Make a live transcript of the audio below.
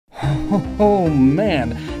Oh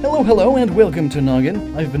man! Hello and welcome to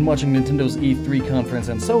Gnoggin. I've been watching Nintendo's E3 conference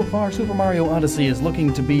and so far Super Mario Odyssey is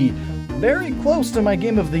looking to be very close to my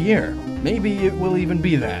game of the year. Maybe it will even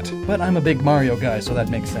be that. But I'm a big Mario guy, so that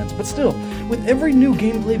makes sense. But still, with every new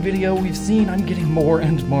gameplay video we've seen, I'm getting more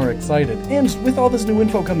and more excited. And with all this new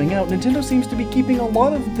info coming out, Nintendo seems to be keeping a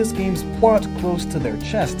lot of this game's plot close to their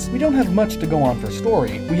chests. We don't have much to go on for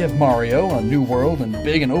story. We have Mario, a new world, and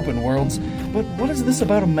big and open worlds. But what is this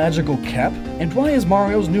about a magical cap? And why is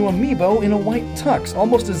Mario's new amiibo in a white tux,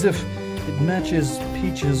 almost as if it matches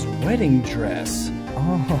Peach's wedding dress?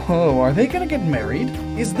 Oh, are they gonna get married?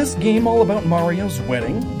 Is this game all about Mario's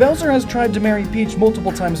wedding? Bowser has tried to marry Peach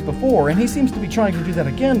multiple times before, and he seems to be trying to do that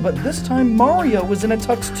again, but this time Mario was in a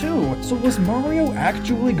tux too. So was Mario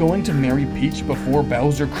actually going to marry Peach before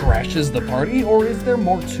Bowser crashes the party, or is there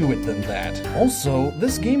more to it than that? Also,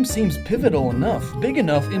 this game seems pivotal enough, big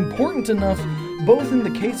enough, important enough, both in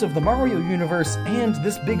the case of the Mario universe and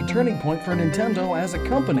this big turning point for Nintendo as a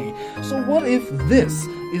company. So what if this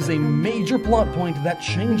is a major plot point that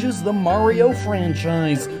changes the Mario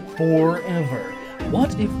franchise forever?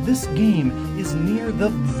 What if this game is near the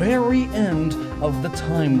very end of the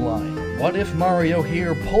timeline? What if Mario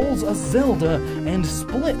here pulls a Zelda and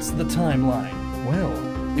splits the timeline? Well,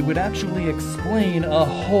 it would actually explain a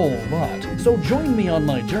whole lot. So join me on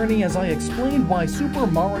my journey as I explain why Super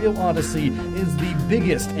Mario Odyssey is the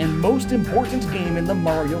biggest and most important game in the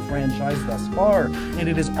Mario franchise thus far, and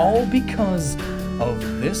it is all because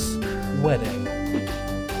of this wedding.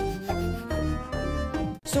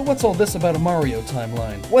 So what's all this about a Mario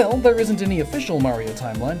timeline? Well, there isn't any official Mario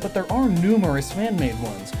timeline, but there are numerous fan-made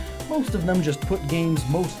ones. Most of them just put games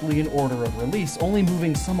mostly in order of release, only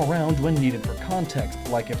moving some around when needed for context,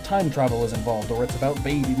 like if time travel is involved or it's about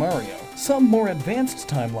Baby Mario. Some more advanced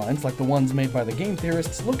timelines, like the ones made by the game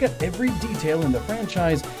theorists, look at every detail in the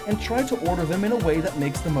franchise and try to order them in a way that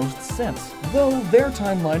makes the most sense. Though their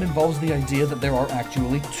timeline involves the idea that there are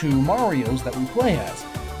actually two Marios that we play as.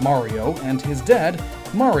 Mario and his dad,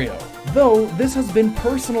 Mario. Though this has been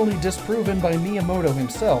personally disproven by Miyamoto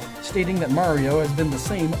himself, stating that Mario has been the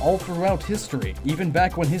same all throughout history, even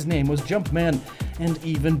back when his name was Jumpman, and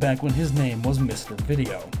even back when his name was Mr.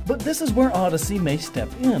 Video. But this is where Odyssey may step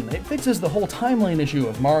in. It fixes the whole timeline issue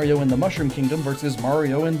of Mario in the Mushroom Kingdom versus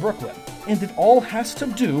Mario in Brooklyn. And it all has to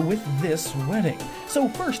do with this wedding. So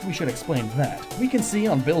first we should explain that. We can see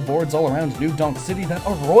on billboards all around New Donk City that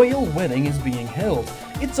a royal wedding is being held.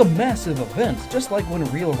 It's a massive event, just like when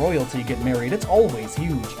real royalty get married, it's always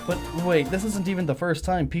huge. But wait, this isn't even the first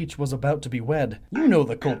time Peach was about to be wed. You know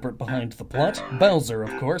the culprit behind the plot. Bowser,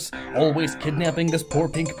 of course, always kidnapping this poor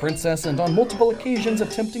pink princess and on multiple occasions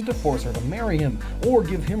attempting to force her to marry him, or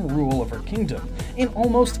give him rule of her kingdom. In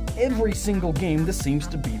almost every single game this seems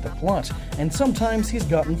to be the plot, and sometimes he's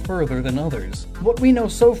gotten further than others. What we know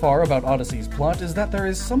so far about Odyssey's plot is that there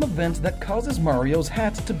is some event that causes Mario's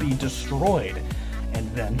hat to be destroyed. And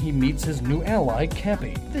then he meets his new ally,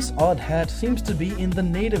 Cappy. This odd hat seems to be in the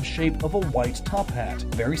native shape of a white top hat,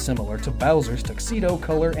 very similar to Bowser's tuxedo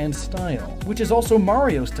color and style, which is also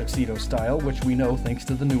Mario's tuxedo style, which we know thanks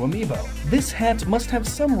to the new amiibo. This hat must have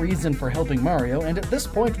some reason for helping Mario, and at this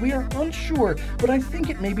point we are unsure, but I think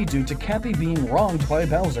it may be due to Cappy being wronged by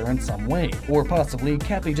Bowser in some way. Or possibly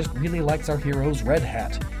Cappy just really likes our hero's red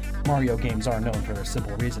hat. Mario games are known for their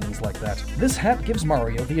simple reasonings like that. This hat gives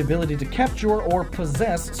Mario the ability to capture or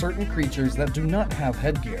possess certain creatures that do not have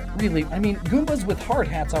headgear. Really, I mean, Goombas with hard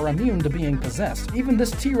hats are immune to being possessed. Even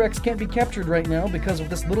this T-Rex can't be captured right now because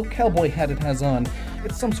of this little cowboy hat it has on.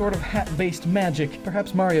 It's some sort of hat-based magic.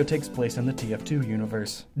 Perhaps Mario takes place in the TF2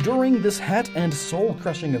 universe. During this hat and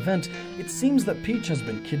soul-crushing event, it seems that Peach has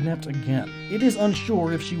been kidnapped again. It is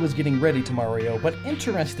unsure if she was getting ready to Mario, but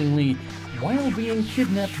interestingly, while being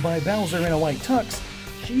kidnapped by Bowser in a white tux,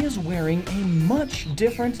 she is wearing a much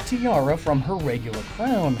different tiara from her regular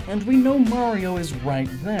crown. And we know Mario is right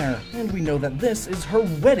there, and we know that this is her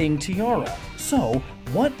wedding tiara. So,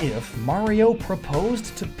 what if Mario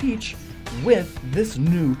proposed to Peach with this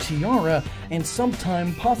new tiara, and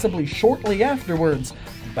sometime possibly shortly afterwards,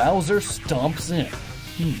 Bowser stomps in?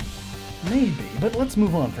 Maybe, but let's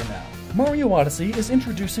move on for now. Mario Odyssey is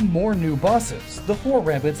introducing more new bosses. The 4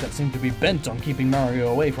 rabbits that seem to be bent on keeping Mario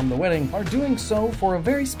away from the wedding are doing so for a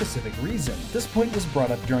very specific reason. This point was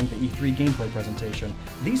brought up during the E3 gameplay presentation.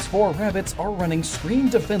 These 4 rabbits are running screen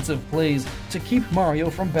defensive plays to keep Mario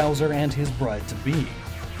from Bowser and his bride-to-be.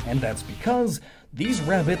 And that's because these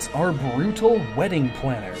rabbits are brutal wedding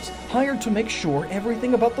planners, hired to make sure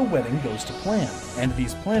everything about the wedding goes to plan. And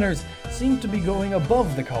these planners seem to be going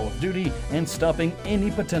above the call of duty and stopping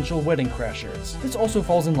any potential wedding crashers. This also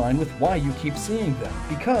falls in line with why you keep seeing them,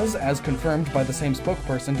 because, as confirmed by the same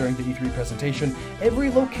spokesperson during the E3 presentation, every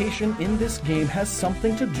location in this game has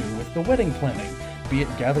something to do with the wedding planning. Be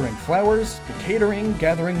it gathering flowers, the catering,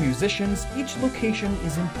 gathering musicians, each location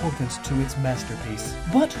is important to its masterpiece.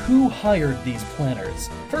 But who hired these planners?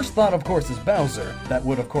 First thought, of course, is Bowser. That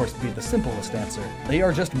would, of course, be the simplest answer. They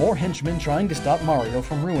are just more henchmen trying to stop Mario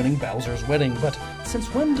from ruining Bowser's wedding, but since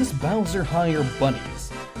when does Bowser hire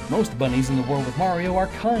bunnies? Most bunnies in the world of Mario are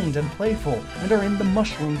kind and playful, and are in the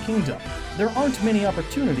Mushroom Kingdom. There aren't many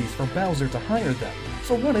opportunities for Bowser to hire them,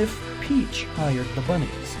 so what if Peach hired the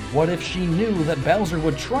bunnies? What if she knew that Bowser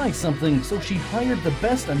would try something, so she hired the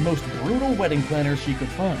best and most brutal wedding planners she could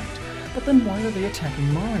find? But then why are they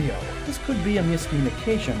attacking Mario? This could be a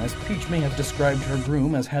miscommunication, as Peach may have described her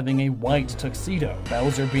groom as having a white tuxedo.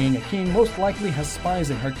 Bowser, being a king, most likely has spies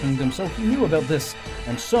in her kingdom, so he knew about this,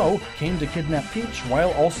 and so came to kidnap Peach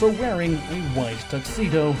while also wearing a white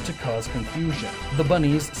tuxedo to cause confusion. The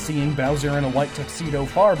bunnies, seeing Bowser in a white tuxedo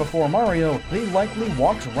far before Mario, they likely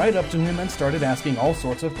walked right up to him and started asking all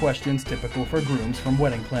sorts of questions typical for grooms from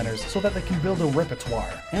wedding planners, so that they can build a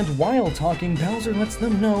repertoire. And while talking, Bowser lets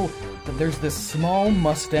them know that there's this small,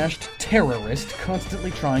 mustached terrorist constantly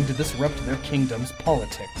trying to disrupt their kingdom's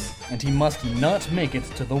politics, and he must not make it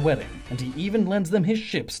to the wedding, and he even lends them his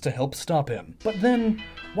ships to help stop him. But then,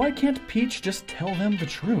 why can't Peach just tell them the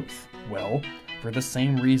truth? Well, for the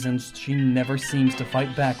same reasons she never seems to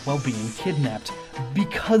fight back while being kidnapped.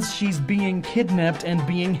 Because she's being kidnapped and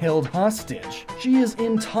being held hostage. She is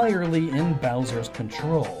entirely in Bowser's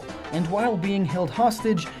control. And while being held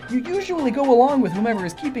hostage, you usually go along with whomever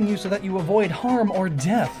is keeping you so that you avoid harm or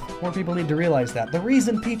death. More people need to realize that. The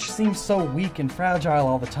reason Peach seems so weak and fragile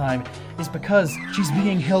all the time is because she's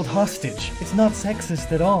being held hostage. It's not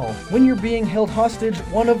sexist at all. When you're being held hostage,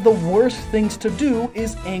 one of the worst things to do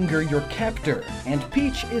is anger your captor. And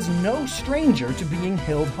Peach is no stranger to being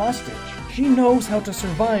held hostage. She knows how to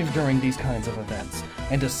survive during these kinds of events,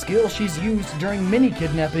 and a skill she's used during many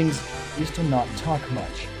kidnappings is to not talk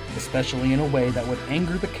much, especially in a way that would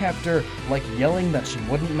anger the captor, like yelling that she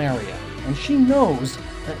wouldn't marry him. And she knows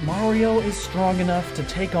that Mario is strong enough to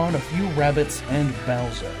take on a few rabbits and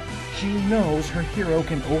Bowser. She knows her hero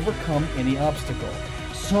can overcome any obstacle.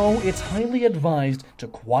 So it's highly advised to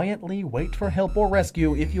quietly wait for help or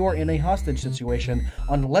rescue if you are in a hostage situation,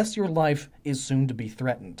 unless your life is soon to be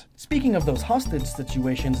threatened. Speaking of those hostage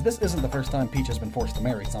situations, this isn't the first time Peach has been forced to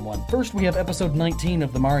marry someone. First, we have episode 19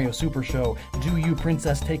 of the Mario Super Show, Do You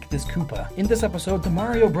Princess Take This Koopa? In this episode, the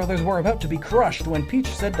Mario brothers were about to be crushed when Peach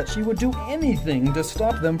said that she would do anything to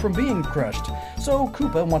stop them from being crushed. So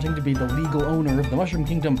Koopa, wanting to be the legal owner of the Mushroom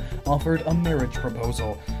Kingdom, offered a marriage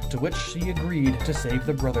proposal, to which she agreed to save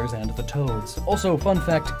the brothers and the Toads. Also, fun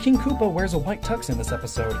fact, King Koopa wears a white tux in this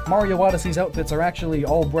episode. Mario Odyssey's outfits are actually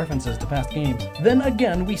all references to past games. Then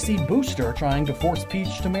again, we see Booster trying to force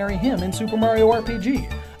Peach to marry him in Super Mario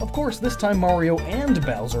RPG. Of course, this time Mario and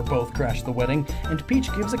Bowser both crash the wedding, and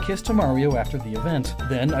Peach gives a kiss to Mario after the event.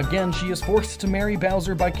 Then again, she is forced to marry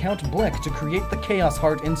Bowser by Count Bleck to create the Chaos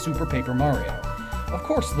Heart in Super Paper Mario. Of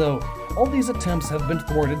course, though, all these attempts have been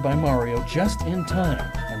thwarted by Mario just in time,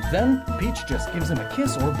 and then Peach just gives him a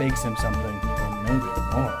kiss or bakes him something, or maybe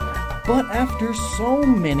more. But after so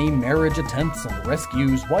many marriage attempts and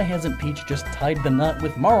rescues, why hasn't Peach just tied the knot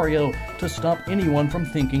with Mario to stop anyone from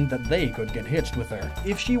thinking that they could get hitched with her?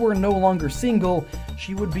 If she were no longer single,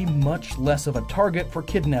 she would be much less of a target for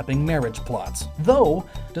kidnapping marriage plots. Though,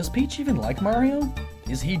 does Peach even like Mario?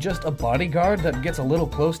 Is he just a bodyguard that gets a little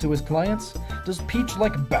close to his clients? Does Peach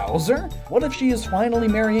like Bowser? What if she is finally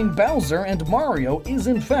marrying Bowser and Mario is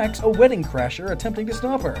in fact a wedding crasher attempting to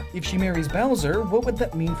stop her? If she marries Bowser, what would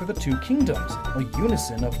that mean for the two kingdoms? A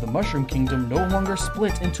unison of the Mushroom Kingdom no longer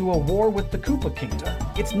split into a war with the Koopa Kingdom.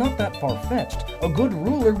 It's not that far-fetched. A good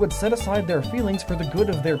ruler would set aside their feelings for the good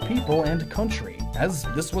of their people and country, as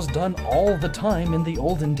this was done all the time in the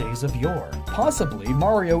olden days of yore. Possibly,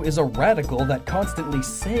 Mario is a radical that constantly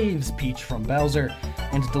saves Peach from Bowser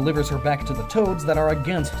and delivers her back to the Toads that are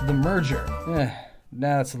against the merger.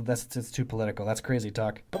 Nah, it's too political. That's crazy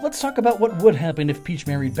talk. But let's talk about what would happen if Peach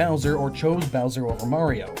married Bowser or chose Bowser over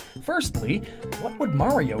Mario. Firstly, what would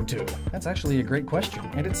Mario do? That's actually a great question,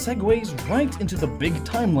 and it segues right into the big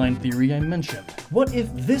timeline theory I mentioned. What if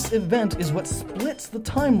this event is what splits the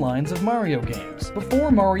timelines of Mario games?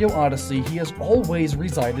 Before Mario Odyssey, he has always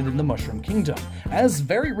resided in the Mushroom Kingdom. As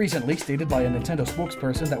very recently stated by a Nintendo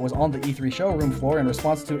spokesperson that was on the E3 showroom floor in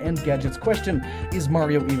response to Engadget's question, is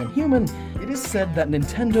Mario even human? It is said that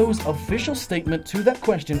Nintendo's official statement to that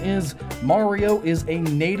question is, Mario is a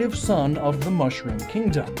native son of the Mushroom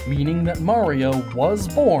Kingdom, meaning that Mario was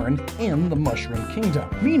born in the Mushroom Kingdom.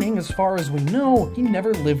 Meaning, as far as we know, he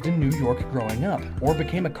never lived in New York growing up, or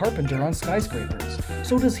became a carpenter on skyscrapers.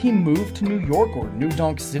 So does he move to New York or New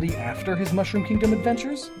Donk City after his Mushroom Kingdom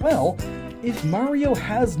adventures? Well, if Mario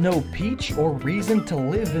has no Peach or reason to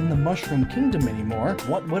live in the Mushroom Kingdom anymore,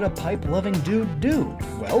 what would a pipe-loving dude do?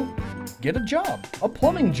 Well, get a job, a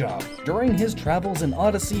plumbing job. During his travels in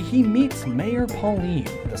Odyssey, he meets Mayor Pauline,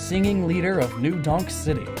 the singing leader of New Donk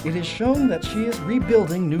City. It is shown that she is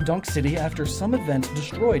rebuilding New Donk City after some event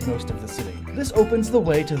destroyed most of the city. This opens the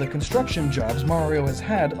way to the construction jobs Mario has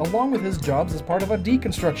had, along with his jobs as part of a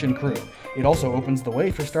deconstruction crew. It also opens the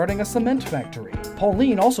way for starting a cement factory.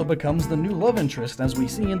 Pauline also becomes the new love interest as we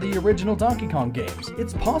see in the original Donkey Kong games.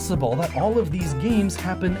 It's possible that all of these games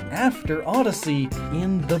happen after Odyssey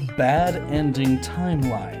in the bad ending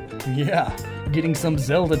timeline. Yeah, getting some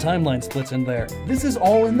Zelda timeline splits in there. This is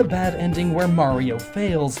all in the bad ending where Mario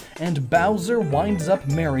fails, and Bowser winds up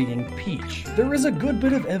marrying Peach. There is a good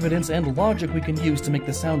bit of evidence and logic we can use to make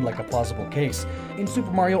this sound like a plausible case. In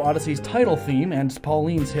Super Mario Odyssey's title theme and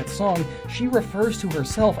Pauline's hit song, she refers to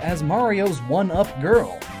herself as Mario's one-up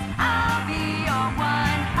girl. I'll be your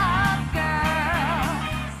one-up girl.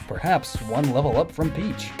 Perhaps one level up from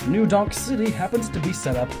Peach. New Donk City happens to be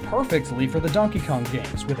set up perfectly for the Donkey Kong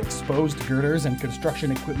games, with exposed girders and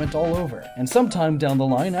construction equipment all over. And sometime down the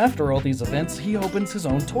line, after all these events, he opens his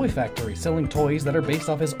own toy factory, selling toys that are based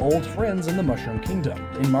off his old friends in the Mushroom Kingdom.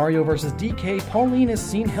 In Mario vs. DK, Pauline is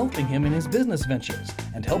seen helping him in his business ventures,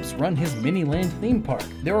 and helps run his Mini-Land theme park.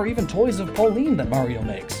 There are even toys of Pauline that Mario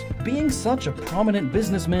makes. Being such a prominent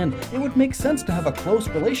businessman, it would make sense to have a close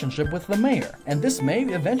relationship with the mayor, and this may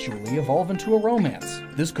eventually evolve into a romance.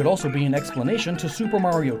 This could also be an explanation to Super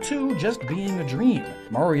Mario 2 just being a dream.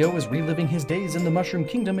 Mario is reliving his days in the Mushroom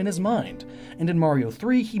Kingdom in his mind, and in Mario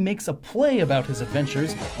 3 he makes a play about his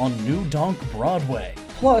adventures on New Donk Broadway.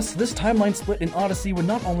 Plus, this timeline split in Odyssey would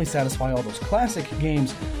not only satisfy all those classic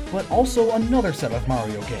games, but also another set of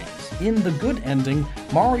Mario games. In the good ending,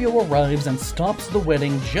 Mario arrives and stops the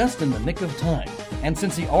wedding just in the nick of time. And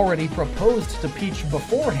since he already proposed to Peach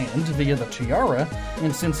beforehand via the tiara,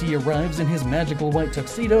 and since he arrives in his magical white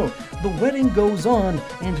tuxedo, the wedding goes on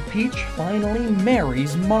and Peach finally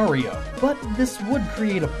marries Mario. But this would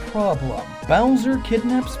create a problem. Bowser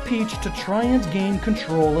kidnaps Peach to try and gain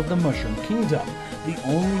control of the Mushroom Kingdom. The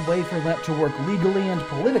only way for that to work legally and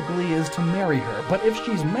politically is to marry her, but if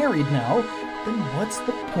she's married now, then what's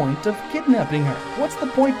the point of kidnapping her? What's the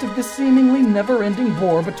point of this seemingly never-ending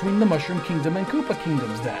war between the Mushroom Kingdom and Koopa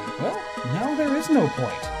Kingdoms then? Well, now there is no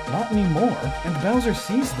point. Not anymore. And Bowser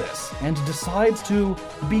sees this, and decides to,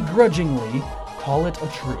 begrudgingly, call it a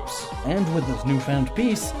truce. And with this newfound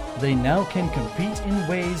peace, they now can compete in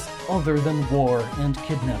ways other than war and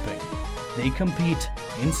kidnapping. They compete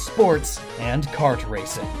in sports and kart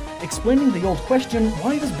racing. Explaining the old question,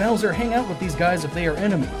 why does Bowser hang out with these guys if they are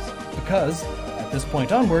enemies? Because, at this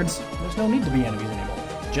point onwards, there's no need to be enemies anymore.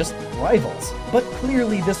 Just rivals. But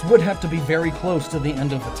clearly this would have to be very close to the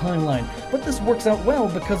end of the timeline, but this works out well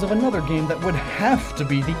because of another game that would have to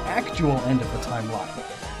be the actual end of the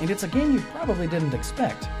timeline. And it's a game you probably didn't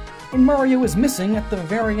expect. When Mario is missing, at the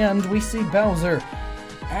very end we see Bowser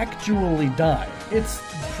actually die. It's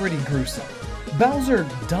pretty gruesome. Bowser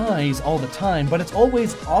dies all the time, but it's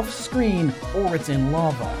always off-screen or it's in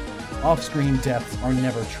lava. Off-screen deaths are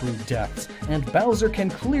never true deaths, and Bowser can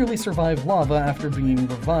clearly survive lava after being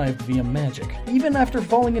revived via magic. Even after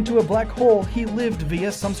falling into a black hole, he lived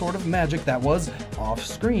via some sort of magic that was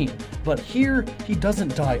off-screen. But here, he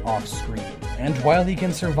doesn't die off-screen. And while he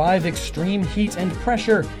can survive extreme heat and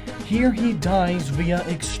pressure, here he dies via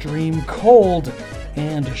extreme cold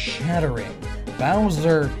and shattering.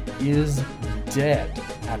 Bowser is dead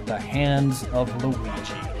at the hands of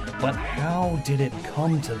Luigi. But how did it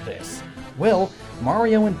come to this? Well,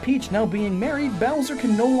 Mario and Peach now being married, Bowser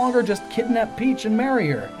can no longer just kidnap Peach and marry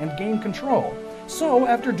her and gain control. So,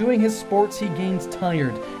 after doing his sports, he gains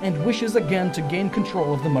tired and wishes again to gain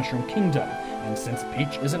control of the Mushroom Kingdom. And since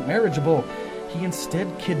Peach isn't marriageable, he instead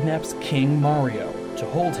kidnaps King Mario to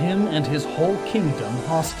hold him and his whole kingdom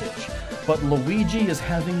hostage. But Luigi is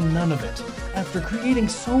having none of it. After creating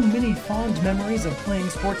so many fond memories of playing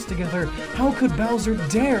sports together, how could Bowser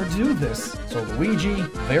dare do this? So Luigi,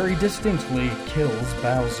 very distinctly, kills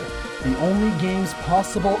Bowser. The only games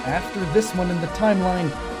possible after this one in the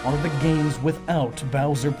timeline are the games without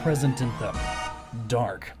Bowser present in them.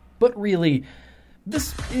 Dark. But really,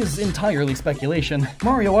 this is entirely speculation.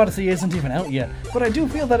 Mario Odyssey isn't even out yet, but I do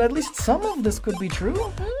feel that at least some of this could be true.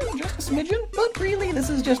 Just a smidgen, but really this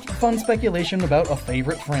is just fun speculation about a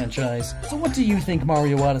favorite franchise. So what do you think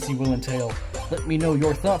Mario Odyssey will entail? Let me know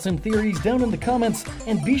your thoughts and theories down in the comments,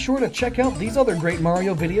 and be sure to check out these other great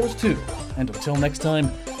Mario videos too. And until next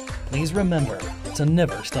time, please remember to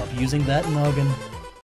never stop using that noggin.